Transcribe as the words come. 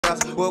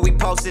house where we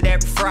posted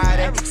every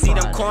Friday. See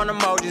them corn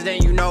emojis,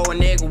 then you know a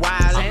nigga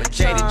wildin'.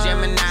 Jaded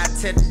Gemini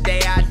till the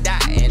day I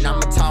die. And I'ma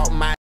talk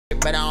my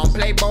shit, but I don't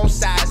play both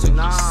sides. So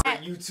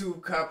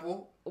YouTube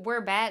couple.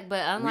 We're back,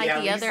 but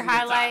unlike the other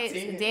highlights,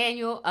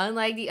 Daniel,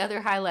 unlike the other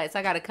highlights,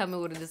 I gotta come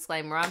in with a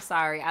disclaimer. I'm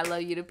sorry, I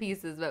love you to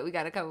pieces, but we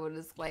gotta come in with a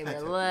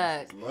disclaimer.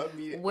 Look,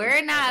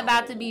 we're not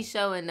about to be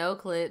showing no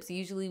clips.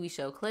 Usually we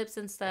show clips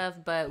and stuff,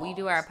 but we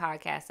do our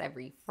podcast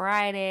every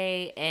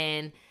Friday,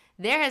 and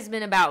there has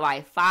been about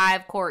like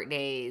 5 court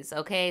days.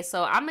 Okay,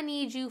 so I'm gonna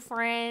need you,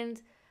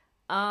 friend,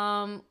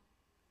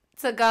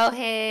 to go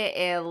ahead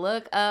and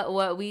look up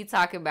what we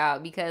talk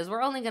about, because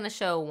we're only going to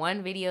show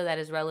one video that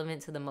is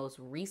relevant to the most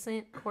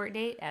recent court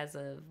date as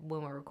of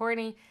when we're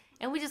recording,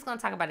 and we're just going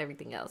to talk about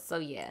everything else. So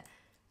yeah,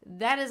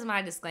 that is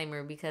my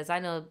disclaimer, because I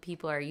know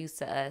people are used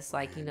to us,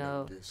 like, you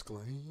know,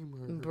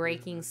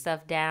 breaking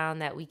stuff down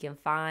that we can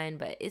find,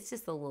 but it's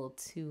just a little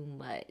too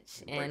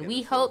much. And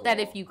we hope that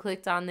if you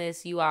clicked on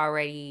this, you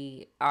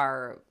already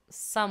are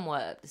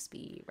somewhat up to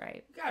speed,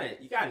 right?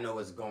 You gotta know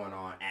what's going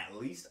on at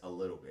least a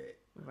little bit,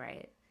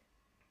 right?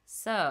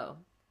 So,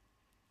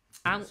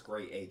 that's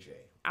great, AJ.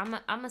 I'm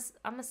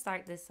gonna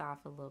start this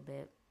off a little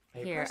bit.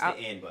 Hey, here, press the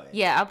end button.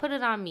 Yeah, I'll put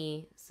it on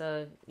me,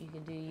 so you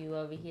can do you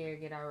over here,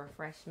 get our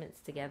refreshments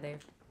together.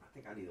 I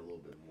think I need a little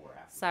bit more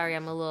after. Sorry,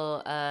 I'm a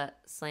little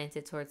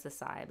slanted towards the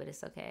side, but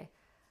it's okay.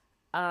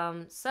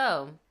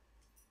 So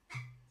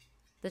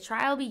the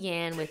trial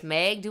began with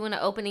Meg doing an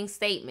opening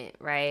statement,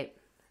 right?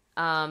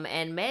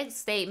 And Meg's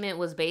statement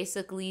was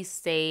basically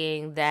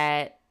saying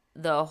that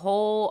the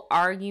whole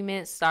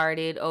argument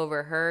started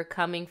over her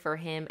coming for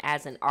him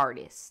as an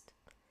artist.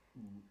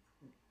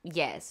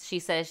 Yes, she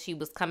says she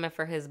was coming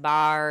for his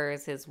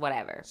bars, his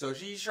whatever. So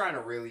she's trying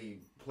to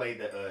really play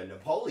the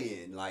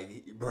Napoleon.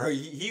 Like, bro,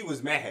 he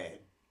was mad.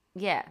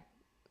 Yeah.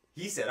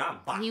 He said,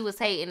 I'm fine. He was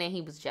hating and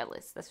he was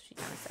jealous. That's what she's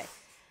going to say.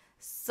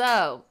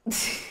 So,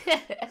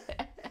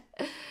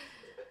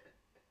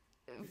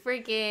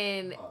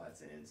 freaking... Oh,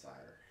 that's an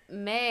insider.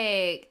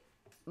 Meg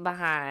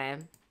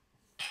behind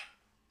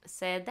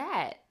said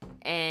that,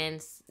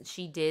 and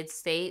she did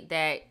state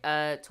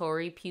that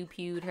Tory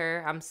pew-pewed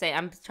her. I'm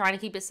trying to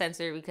keep it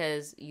censored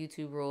because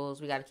YouTube rules.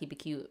 We got to keep it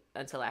cute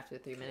until after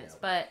 3 minutes,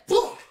 but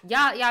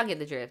y'all get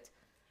the drift.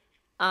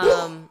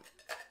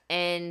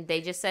 And they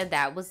just said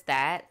that was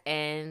that,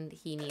 and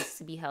he needs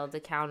to be held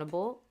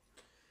accountable.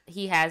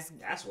 He has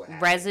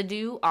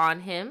residue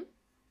on him,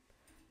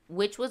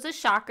 which was a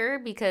shocker,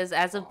 because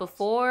as of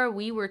before,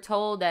 we were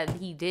told that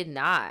he did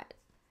not.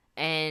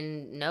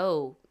 And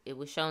no, it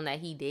was shown that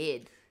he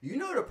did. You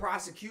know, the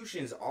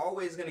prosecution's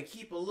always going to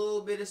keep a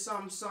little bit of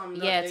something.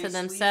 Yeah, to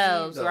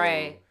themselves.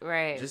 Right.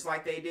 Just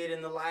like they did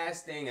in the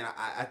last thing. And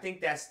I think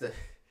that's the...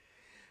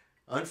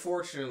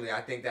 Unfortunately,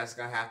 I think that's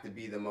going to have to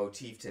be the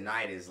motif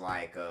tonight, is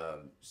like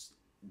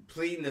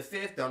pleading the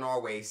fifth don't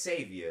always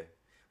save you.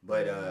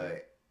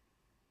 But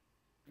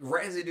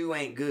residue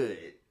ain't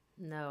good.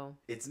 No.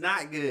 It's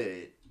not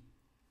good.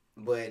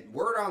 But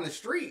word on the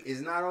street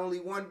is not only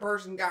one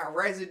person got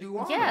residue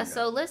on. Yeah,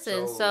 so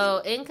listen,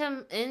 so in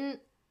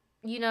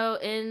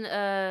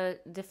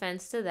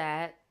defense to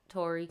that,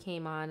 Tory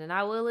came on, and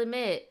I will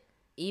admit,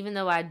 even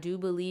though I do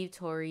believe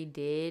Tory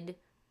did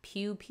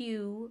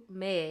pew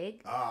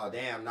Meg. Oh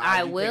damn!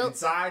 Now you picking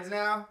sides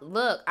now?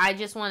 Look, I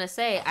just want to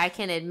say I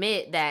can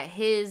admit that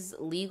his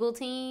legal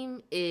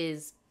team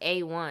is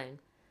A1,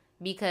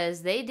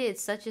 because they did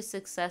such a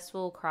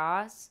successful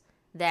cross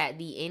that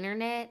the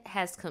internet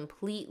has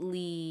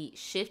completely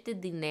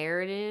shifted the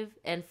narrative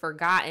and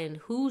forgotten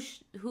who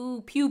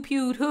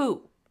pew-pewed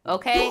who,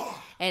 okay?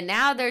 And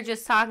now they're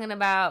just talking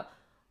about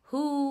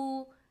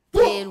who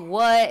did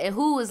what and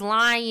who was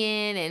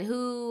lying and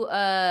who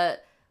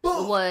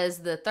was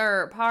the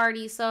third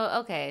party.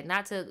 So, okay,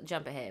 not to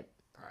jump ahead.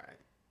 All right.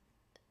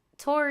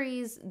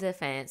 Tory's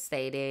defense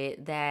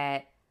stated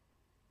that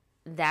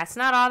that's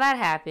not all that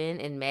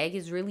happened, and Meg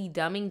is really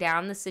dumbing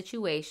down the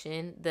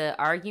situation. The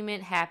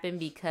argument happened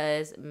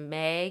because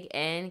Meg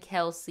and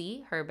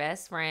Kelsey, her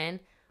best friend,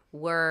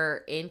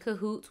 were in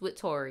cahoots with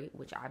Tory,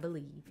 which I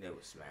believe. They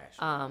was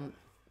smashing.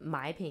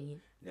 My opinion.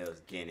 They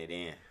was getting it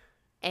in.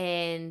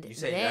 And you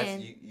say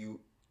then, you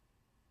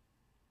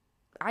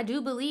I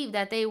do believe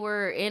that they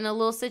were in a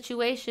little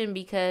situation,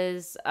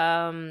 because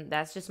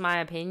that's just my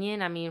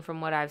opinion. I mean,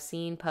 from what I've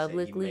seen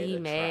publicly,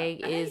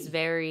 Meg is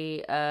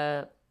very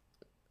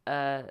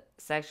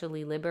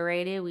sexually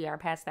liberated. We are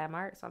past that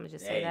mark, so I'm gonna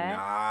just say that.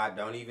 Nah,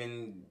 don't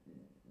even.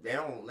 They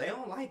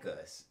don't like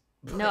us.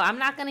 No, I'm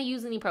not gonna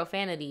use any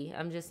profanity.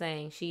 I'm just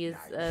saying she is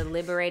a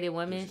liberated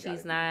woman.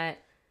 She's not.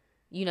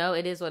 You know,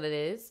 it is what it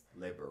is.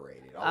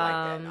 Liberated.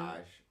 I like that,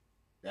 Naj.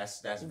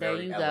 That's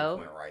very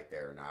eloquent right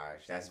there,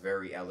 Naj. That's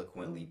very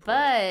eloquently put.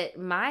 But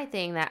my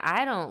thing that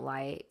I don't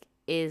like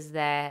is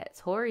that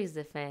Tory's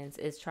defense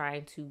is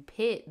trying to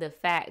pit the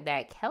fact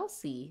that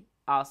Kelsey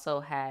also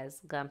has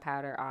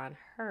gunpowder on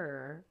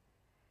her,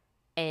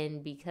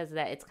 and because of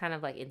that, it's kind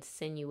of like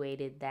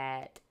insinuated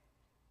that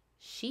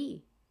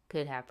she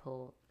could have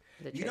pulled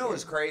the trigger. You know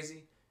what's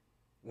crazy?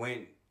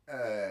 When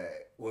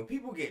when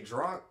people get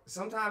drunk,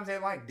 sometimes they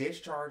like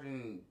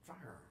discharging fire.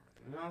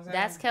 You know what I'm saying?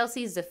 That's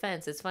Kelsey's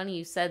defense. It's funny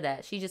you said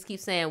that. She just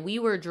keeps saying, we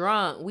were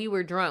drunk.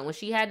 When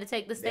she had to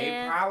take the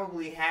stand, they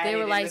probably had they it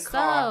were in like, the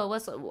car.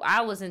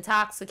 I was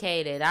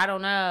intoxicated. I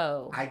don't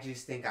know. I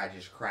just think I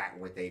just cracked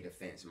what their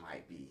defense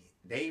might be.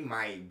 They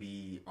might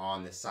be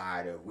on the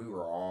side of, we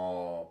were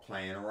all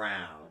playing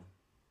around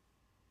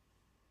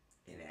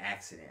and an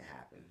accident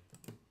happened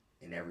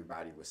and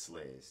everybody was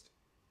slizzed.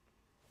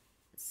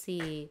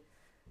 See,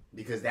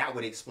 because that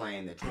would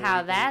explain the Tory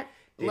how that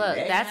look.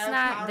 That's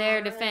not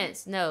their them?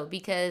 defense. No,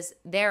 because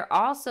they're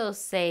also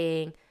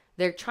saying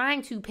they're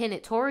trying to pin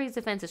it. Tory's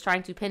defense is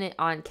trying to pin it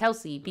on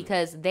Kelsey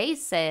because they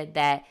said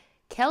that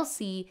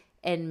Kelsey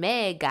and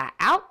Meg got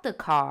out the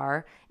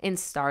car and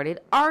started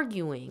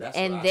arguing. That's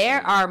and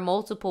there are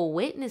multiple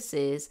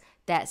witnesses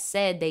that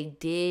said they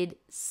did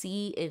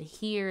see and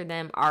hear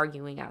them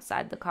arguing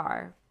outside the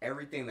car.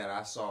 Everything that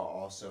I saw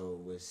also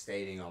was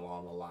stating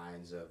along the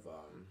lines of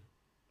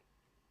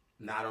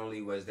not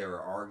only was there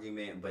an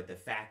argument, but the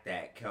fact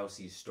that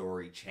Kelsey's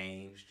story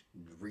changed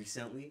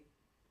recently.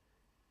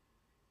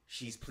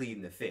 She's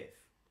pleading the fifth.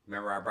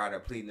 Remember I brought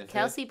up pleading the fifth?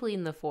 Kelsey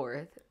pleading the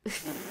fourth.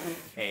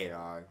 Hey,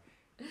 dog.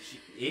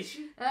 Is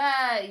she?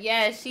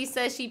 Yeah, she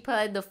said she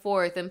pled the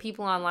fourth, and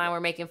people online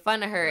were making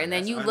fun of her. And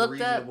then you looked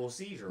up,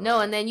 seizure, no,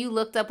 right? And then you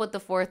looked up what the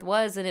fourth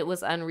was, and it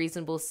was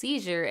unreasonable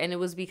seizure, and it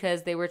was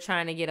because they were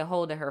trying to get a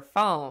hold of her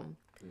phone.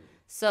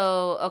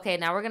 So, okay,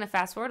 now we're gonna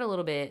fast forward a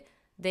little bit.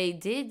 They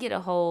did get a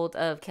hold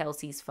of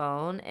Kelsey's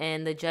phone,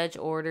 and the judge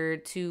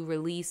ordered to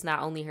release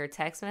not only her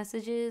text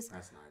messages,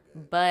 that's not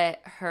good, but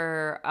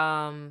her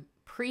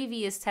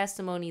previous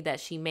testimony that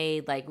she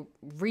made like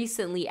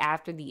recently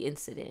after the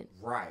incident.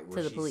 Right, where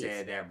to the she police.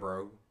 said that,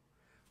 bro.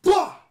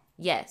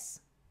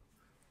 Yes.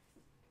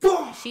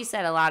 She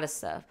said a lot of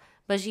stuff.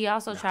 But she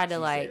also tried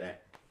to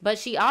but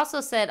she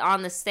also said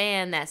on the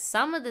stand that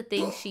some of the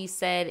things she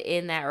said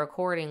in that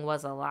recording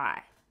was a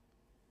lie.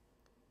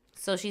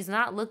 So she's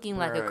not looking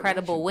like a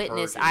credible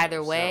witness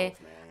either way.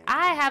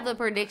 I have the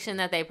prediction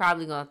that they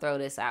probably gonna throw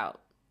this out.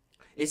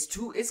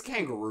 It's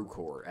kangaroo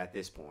court at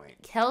this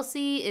point.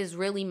 Kelsey is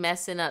really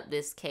messing up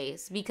this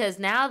case because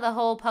now the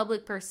whole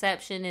public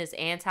perception is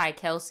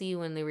anti-Kelsey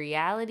when the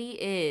reality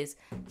is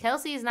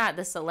Kelsey is not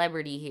the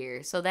celebrity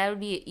here. So that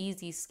would be an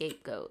easy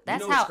scapegoat.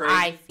 That's how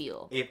I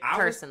feel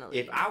personally.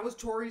 If I was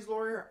Tory's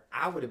lawyer,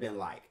 I would have been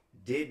like,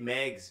 did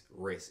Meg's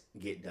wrist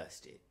get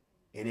dusted?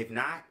 And if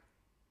not,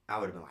 I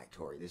would have been like,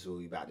 Tory, this is what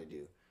we about to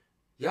do.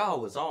 Y'all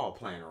was all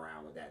playing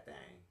around with that thing.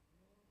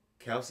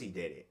 Kelsey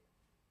did it.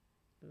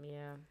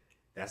 Yeah.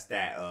 That's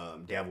that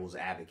devil's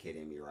advocate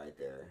in me right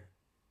there.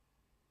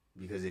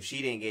 Because if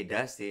she didn't get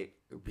dusted,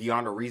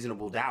 beyond a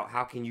reasonable doubt,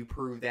 how can you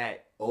prove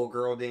that old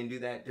girl didn't do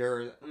that to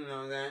her? You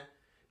know that?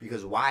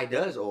 Because why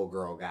does old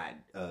girl got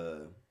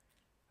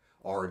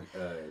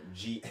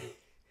G?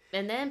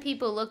 And then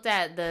people looked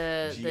at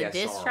the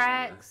diss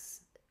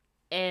tracks,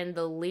 and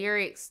the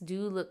lyrics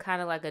do look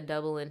kind of like a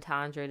double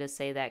entendre to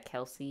say that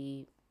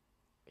Kelsey,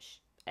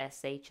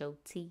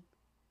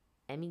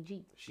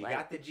 SHOTMEG. She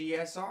got the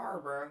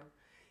GSR, bro.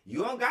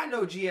 You don't got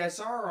no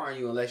GSR on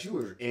you unless you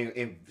were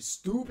in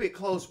stupid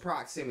close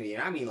proximity.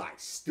 And I mean like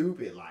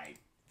stupid, like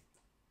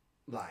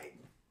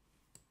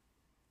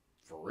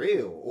for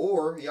real.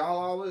 Or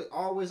y'all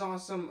always on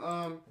some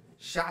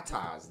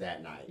shatas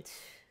that night.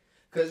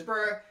 Cause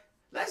bro,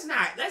 let's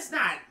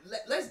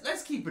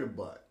keep it a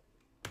buck.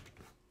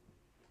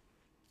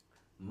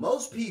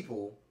 Most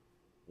people,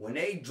 when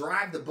they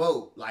drive the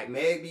boat like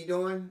Meg be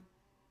doing,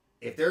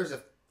 if there's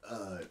a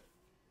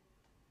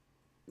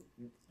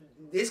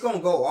it's gonna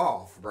go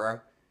off, bro.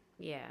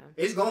 Yeah.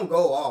 It's gonna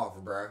go off,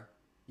 bro.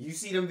 You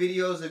see them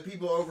videos of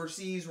people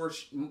overseas where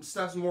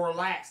stuff's more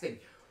relaxed. And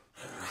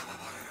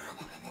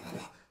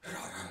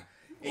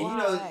you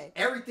know,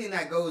 everything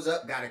that goes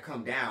up gotta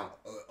come down.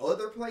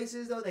 Other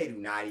places, though, they do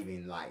not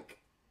even, like,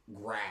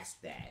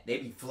 grasp that. They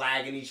be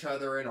flagging each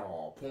other and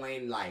all,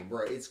 pointing, like,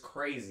 bro, it's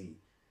crazy.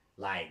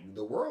 Like,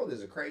 the world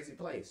is a crazy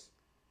place.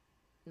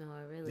 No,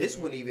 it really This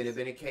wouldn't even have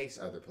been a case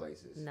other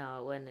places. No,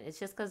 it wouldn't. It's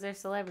just because they're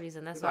celebrities,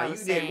 and that's why I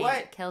was saying.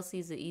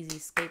 Kelsey's an easy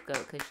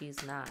scapegoat because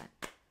she's not.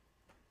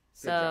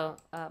 So,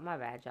 my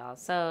bad, y'all.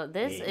 So,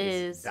 this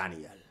is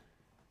Daniel.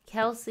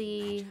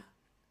 Kelsey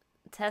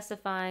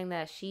testifying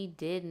that she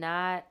did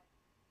not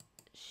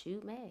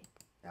shoot Meg.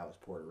 That was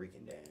Puerto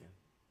Rican Dan.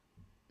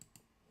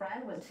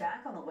 Friend was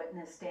back on the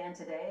witness stand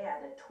today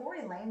at a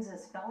Tory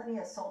Lanez's felony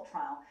assault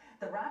trial.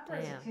 The rapper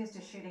is accused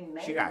of shooting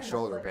Meg. She got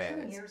shoulder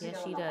pads.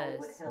 Yes, she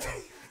does.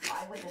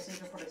 Eyewitnesses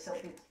reported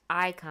Sophie.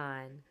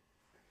 Icon.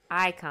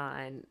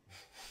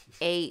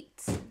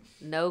 8.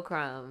 No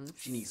crumbs.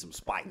 She needs some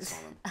spikes on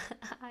them.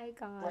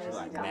 Icon. She's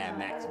like Mad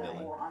Max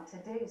villain. More on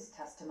today's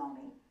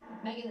testimony.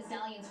 Megan Thee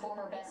Stallion's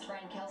former best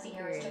friend Kelsey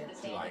Harris took the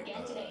stand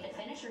again today to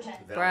finish her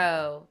testimony.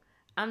 Bro,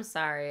 I'm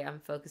sorry, I'm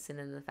focusing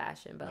in the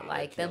fashion, but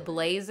like the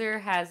blazer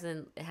has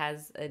an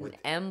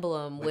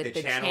emblem with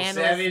the Channel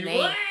 7 name.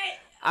 What?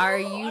 Are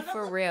you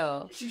for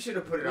real? She should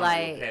have put it on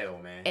Like, the lapel,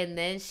 man. And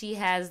then she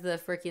has the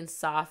freaking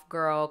soft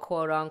girl,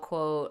 quote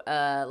unquote,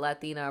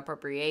 Latina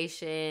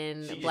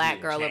appropriation,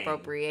 black girl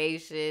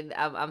appropriation.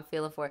 I'm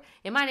feeling for it.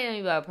 It might not even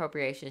be about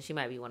appropriation. She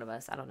might be one of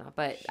us. I don't know.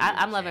 But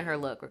I'm loving her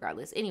look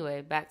regardless.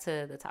 Anyway, back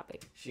to the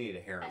topic. She need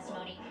a hair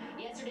Testimony.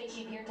 Yesterday,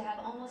 she appeared to have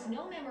almost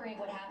no memory of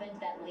what happened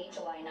that late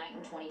July night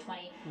in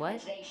 2020. What? And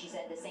today, she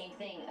said the same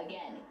thing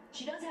again.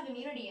 She does have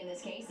immunity in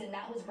this case, and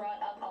that was brought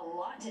up a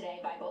lot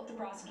today by both the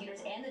prosecutors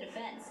and the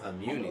defense.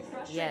 Immunity.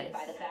 Frustrated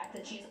by the fact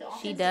that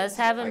she does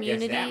have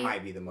immunity. I guess that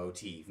might be the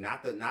motif,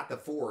 not the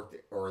fourth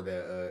or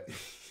the.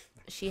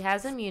 She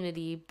has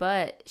immunity,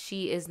 but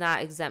she is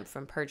not exempt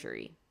from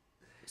perjury.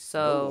 So,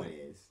 no one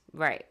is.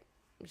 Right,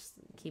 just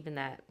keeping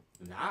that.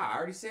 Nah, I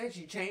already said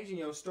you changing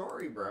your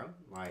story, bro.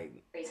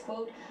 Like,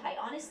 quote, I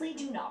honestly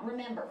do not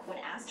remember when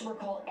asked to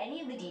recall any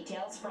of the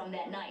details from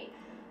that night.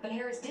 But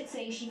Harris did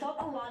say she felt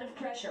a lot of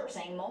pressure,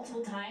 saying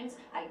multiple times,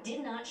 I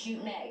did not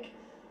shoot Meg.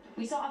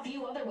 We saw a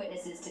few other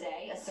witnesses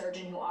today, a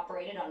surgeon who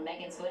operated on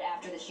Megan's foot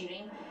after the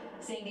shooting,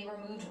 saying they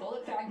removed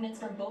bullet fragments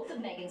from both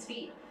of Megan's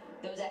feet.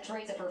 Those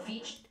x-rays of her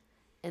feet.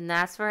 And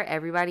that's for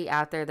everybody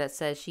out there that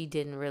says she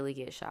didn't really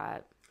get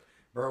shot.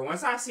 Bro,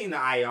 once I seen the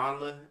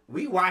Ayanla,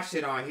 we watched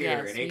it on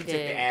here, and they took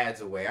the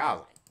ads away. I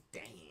was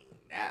like, dang,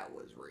 that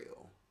was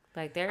real.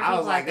 Like, there are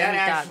people like that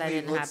actually that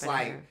didn't looks happen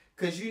like, to her.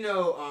 because, you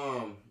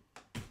know,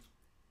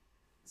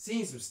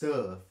 seen some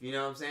stuff, you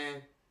know what I'm saying?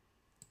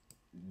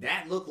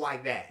 That looked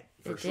like that,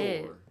 for sure.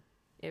 Did.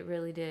 It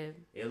really did.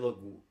 It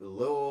looked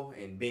little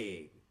and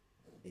big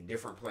in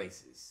different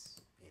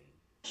places.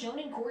 Shown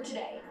in court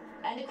today,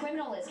 and a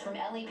criminalist from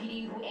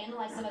LAPD who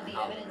analyzed some of the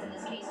evidence in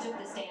this case took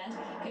the stand,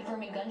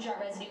 confirming gunshot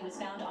residue was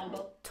found on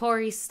both.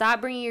 Tory,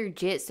 stop bringing your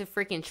jits to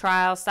freaking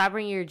trials. Stop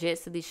bringing your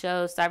jits to these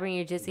shows. Stop bringing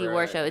your jits to the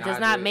award show. It does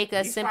not make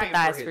us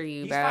sympathize for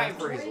you, bro. He's fighting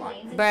for his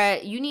life.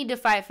 But you need to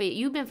fight for.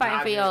 You've been fighting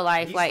for your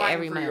life like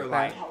every month,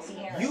 bro.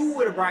 You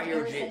would have brought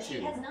your jit too.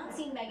 She has not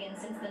seen Megan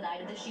since the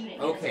night of the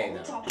shooting. Okay,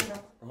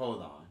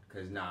 hold on,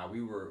 cause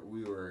we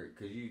were,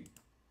 cause you,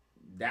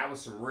 that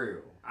was some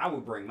real. I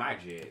would bring my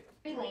jit.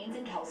 Lanez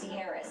and Kelsey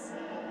Harris.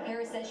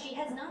 Harris says she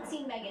has not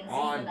seen Megan since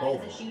the night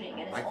of the shooting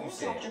and has only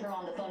talked to her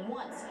on the phone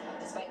once,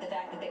 despite the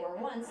fact that they were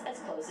once as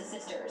close as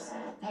sisters.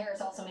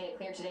 Harris also made it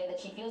clear today that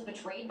she feels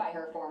betrayed by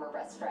her former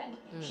best friend.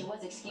 She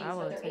was excused,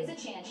 but there is a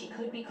chance she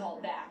could be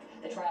called back.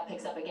 The trial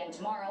picks up again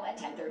tomorrow at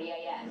 10:30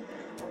 a.m.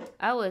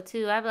 I would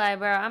too. I'd be like,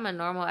 bro, I'm a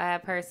normal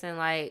ad person,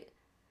 like,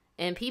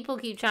 and people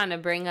keep trying to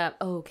bring up,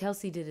 oh,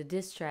 Kelsey did a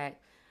diss track.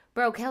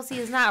 Bro, Kelsey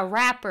is not a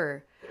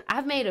rapper.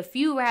 I've made a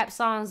few rap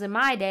songs in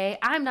my day.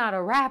 I'm not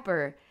a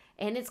rapper.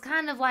 And it's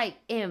kind of like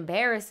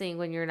embarrassing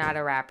when you're not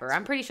a rapper.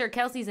 I'm pretty sure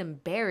Kelsey's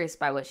embarrassed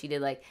by what she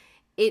did. Like,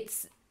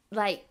 it's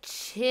like,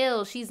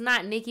 chill. She's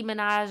not Nicki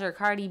Minaj or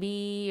Cardi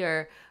B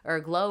or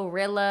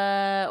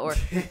Glorilla or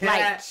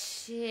like,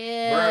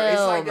 chill. Bro,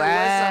 it's like there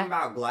was something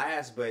about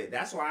Glass, but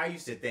that's why I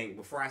used to think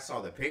before I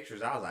saw the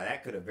pictures, I was like,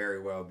 that could have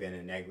very well been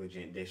a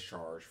negligent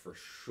discharge for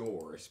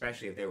sure,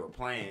 especially if they were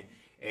playing.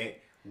 And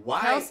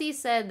why? Kelsey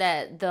said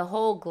that the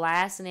whole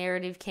Glass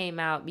narrative came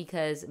out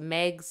because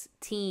Meg's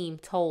team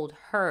told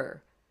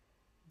her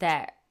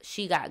that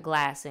she got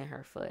glass in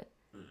her foot.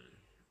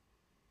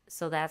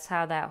 So that's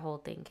how that whole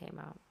thing came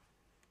out.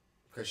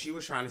 Because she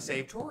was trying to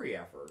save Tory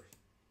at first.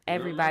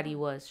 Everybody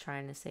was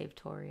trying to save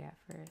Tory at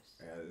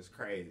first. Yeah, it was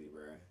crazy,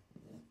 bro.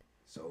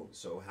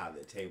 So how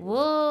the table?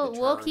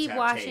 We'll keep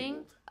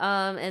watching.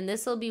 And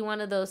this will be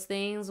one of those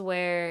things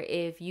where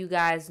if you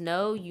guys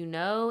know, you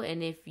know,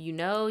 and if you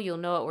know, you'll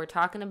know what we're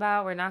talking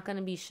about. We're not going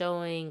to be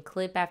showing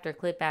clip after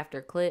clip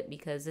after clip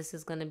because this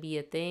is going to be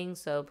a thing.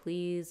 So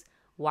please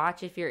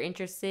watch if you're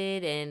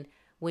interested. And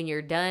when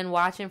you're done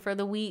watching for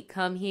the week,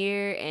 come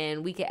here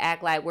and we can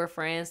act like we're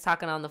friends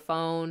talking on the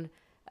phone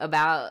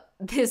about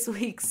this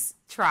week's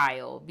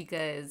trial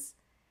because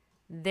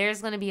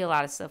there's going to be a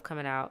lot of stuff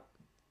coming out.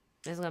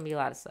 There's going to be a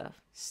lot of stuff.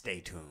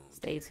 Stay tuned.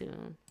 Stay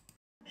tuned.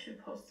 I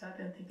should post that.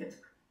 I think it's...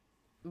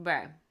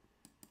 Bruh.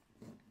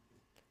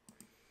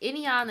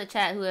 Any y'all in the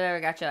chat who ever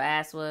got your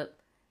ass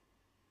whooped,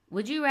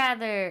 would you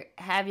rather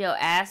have your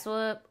ass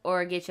whooped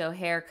or get your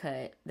hair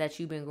cut that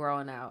you've been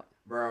growing out?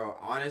 Bro,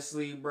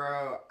 honestly,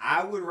 bro,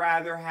 I would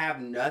rather have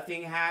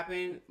nothing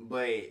happen,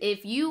 but...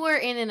 If you were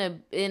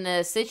in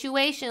a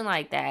situation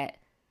like that,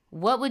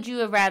 what would you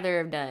have rather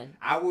have done?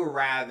 I would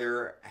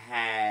rather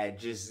had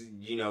just,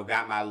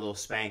 got my little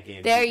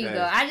spanking. There you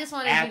go. I just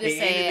wanted you to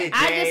say it.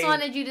 I just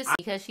wanted you to say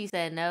because she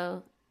said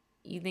no.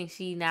 You think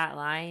she not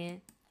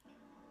lying?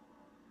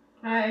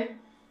 Hi.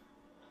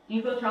 Do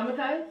you feel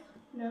traumatized?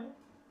 No.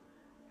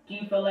 Do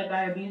you feel like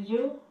I abused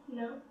you?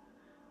 No.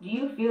 Do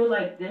you feel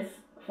like this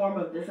form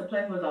of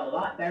discipline was a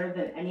lot better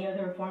than any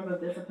other form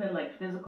of discipline, like physical?